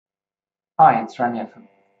Hi, it's Rania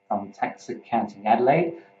from Tax Accounting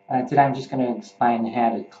Adelaide. Today I'm just going to explain how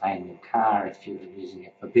to claim your car if you're using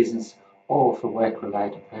it for business or for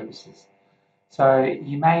work-related purposes. So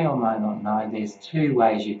you may or may not know there's two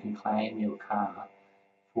ways you can claim your car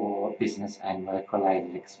for business and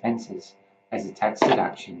work-related expenses as a tax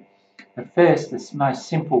deduction. The first, the most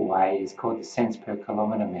simple way is called the cents per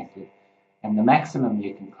kilometre method, and the maximum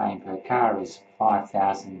you can claim per car is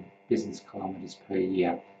 5,000 business kilometres per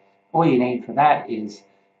year. All you need for that is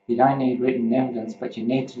you don't need written evidence, but you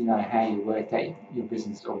need to know how you work out your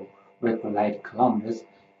business or work-related kilometres,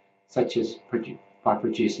 such as by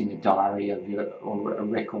producing a diary of your or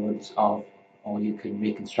records of, or you can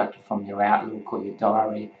reconstruct it from your Outlook or your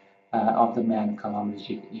diary of the amount of kilometres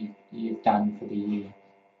you've done for the year.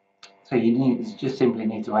 So you just simply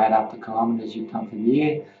need to add up the kilometres you've done for the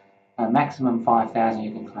year. Maximum 5,000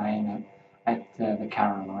 you can claim at the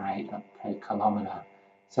current rate per kilometre.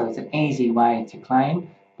 So it's an easy way to claim,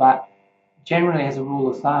 but generally as a rule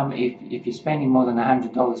of thumb, if you're spending more than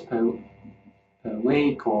 $100 per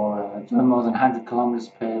week or doing more than 100 kilometres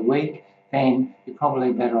per week, then you're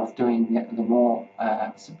probably better off doing the more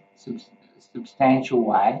substantial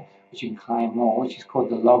way, which you can claim more, which is called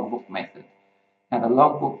the logbook method. Now the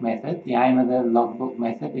logbook method, the aim of the logbook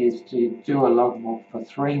method is to do a logbook for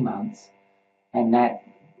 3 months, and that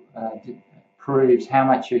proves how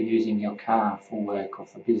much you're using your car for work or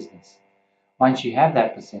for business. Once you have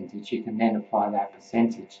that percentage, you can then apply that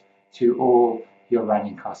percentage to all your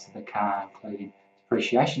running costs of the car, including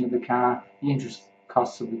depreciation of the car, the interest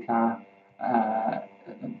costs of the car,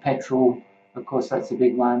 petrol, of course that's a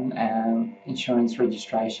big one, insurance,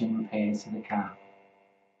 registration, repairs of the car.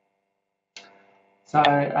 So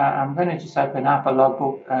I'm going to just open up a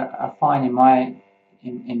logbook. I find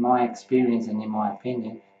in my experience and in my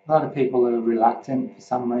opinion, a lot of people are reluctant for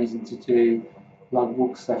some reason to do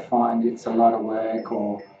logbooks. They find it's a lot of work,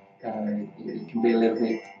 or it can be a little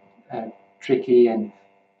bit tricky, and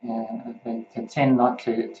they tend not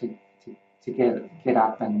to get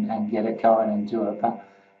up and get it going and do it. But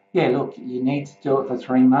yeah, look, you need to do it for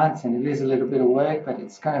 3 months, and it is a little bit of work, but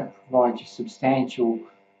it's going to provide you substantial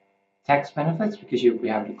tax benefits because you'll be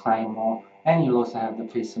able to claim more, and you'll also have the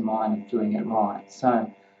peace of mind of doing it right.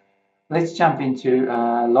 So let's jump into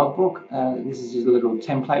logbook. This is just a little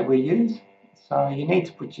template we use. So you need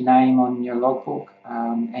to put your name on your logbook,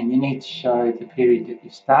 and you need to show the period that you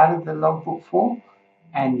started the logbook for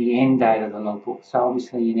and the end date of the logbook. So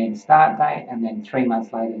obviously you need a start date, and then 3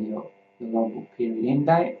 months later your logbook period end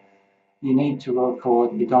date. You need to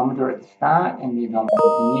record the odometer at the start and the odometer at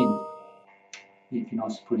the end. You can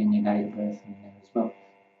also put in your date of birth in there as well.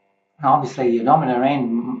 Now obviously the odometer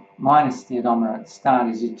end minus the odometer at the start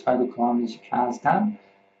is your total kilometres your car's done.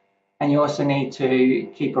 And you also need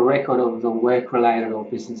to keep a record of the work-related or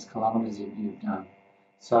business kilometres that you've done.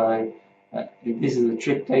 So if this is the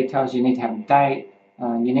trip details, you need to have a date.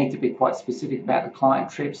 You need to be quite specific about the client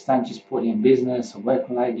trips. Don't just put in business or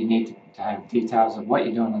work-related. You need to have details of what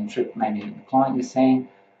you're doing on the trip, maybe the client you're seeing,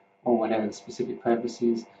 or whatever the specific purpose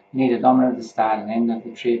is. You need odometer at the start and end of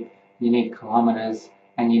the trip. You need kilometres,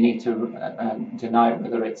 and you need to denote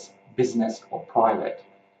whether it's business or private.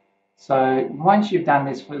 So once you've done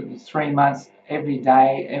this for 3 months, every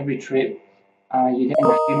day, every trip, you then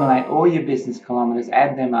accumulate all your business kilometres,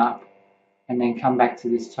 add them up, and then come back to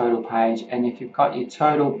this total page. And if you've got your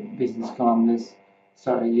total business kilometres,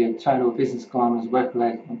 your total business kilometres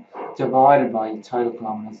work-related divided by your total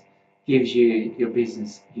kilometres, gives you your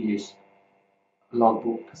business use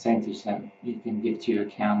logbook percentage that you can give to your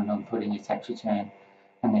accountant and put in your tax return,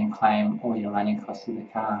 and then claim all your running costs of the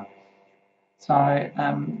car. So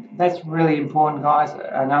that's really important, guys.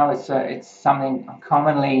 I know it's something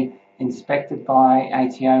commonly inspected by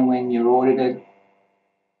ATO when you're audited.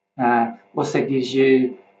 Also gives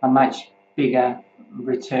you a much bigger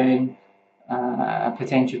return,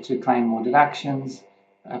 potential to claim more deductions,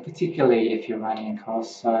 particularly if you're running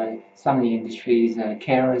costs. So some of the industries,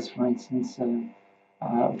 carers, for instance,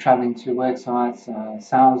 travelling to work sites,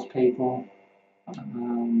 salespeople,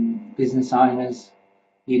 business owners,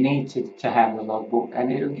 you need to have the logbook,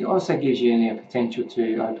 and it also gives you a potential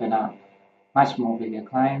to open up much more bigger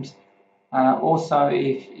claims. Also,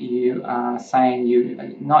 if you are saying you're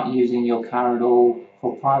not using your car at all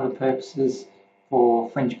for private purposes, for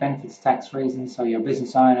fringe benefits tax reasons, so you're a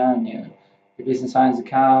business owner and your business owns a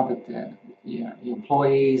car, but your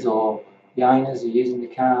employees or the owners are using the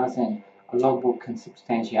cars, and a logbook can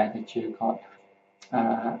substantiate that you've got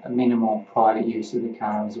a minimal private use of the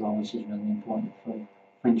car as well, which is really important for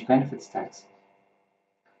fringe benefits tax.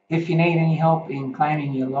 If you need any help in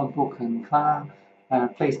claiming your logbook and car,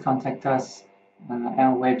 please contact us.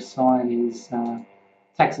 Our website is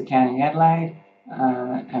Tax Accounting Adelaide,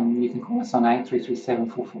 and you can call us on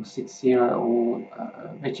 83374460 or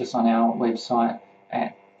reach us on our website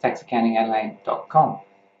at taxaccountingadelaide.com.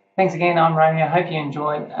 Thanks again, I'm Romeo. I hope you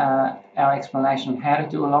enjoyed our explanation of how to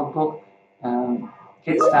do a logbook.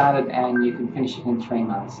 Get started and you can finish it in 3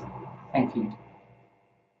 months. Thank you.